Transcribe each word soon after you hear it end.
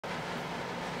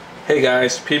Hey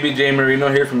guys, PBJ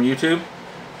Marino here from YouTube.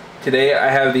 Today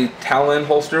I have the Talon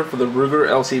holster for the Ruger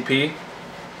LCP.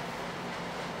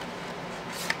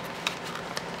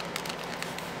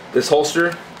 This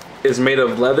holster is made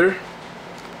of leather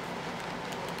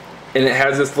and it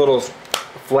has this little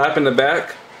flap in the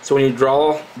back, so when you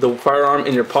draw the firearm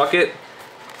in your pocket,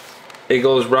 it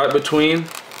goes right between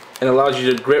and allows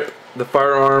you to grip the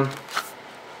firearm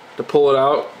to pull it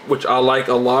out, which I like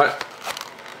a lot.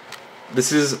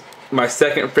 This is my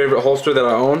second favorite holster that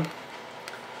I own.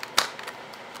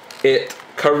 It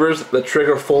covers the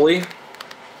trigger fully.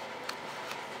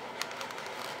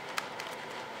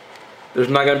 There's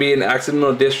not going to be an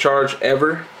accidental discharge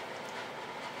ever.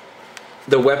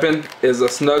 The weapon is a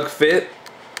snug fit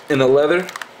in the leather.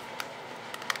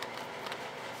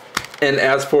 And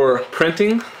as for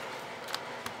printing,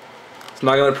 it's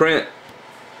not going to print.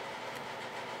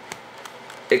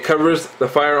 It covers the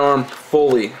firearm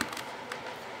fully.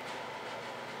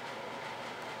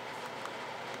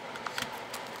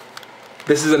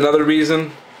 This is another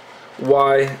reason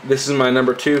why this is my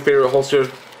number 2 favorite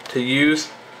holster to use,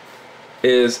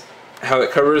 is how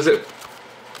it covers it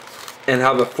and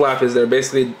how the flap is there.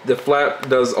 Basically, the flap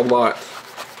does a lot.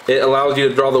 It allows you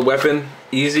to draw the weapon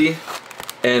easy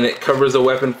and it covers the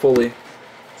weapon fully.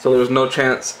 So there's no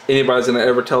chance anybody's going to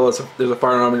ever tell us if there's a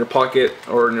firearm in your pocket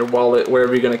or in your wallet,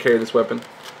 wherever you're going to carry this weapon.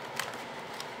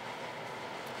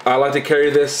 I like to carry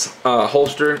this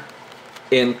holster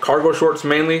in cargo shorts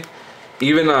mainly.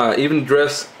 Even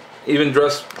dress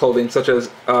clothing such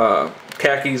as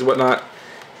khakis, whatnot.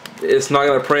 It's not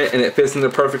going to print and it fits in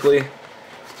there perfectly,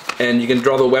 and you can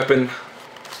draw the weapon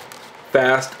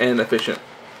fast and efficient.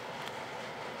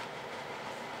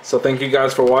 So thank you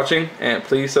guys for watching, and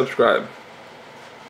please subscribe.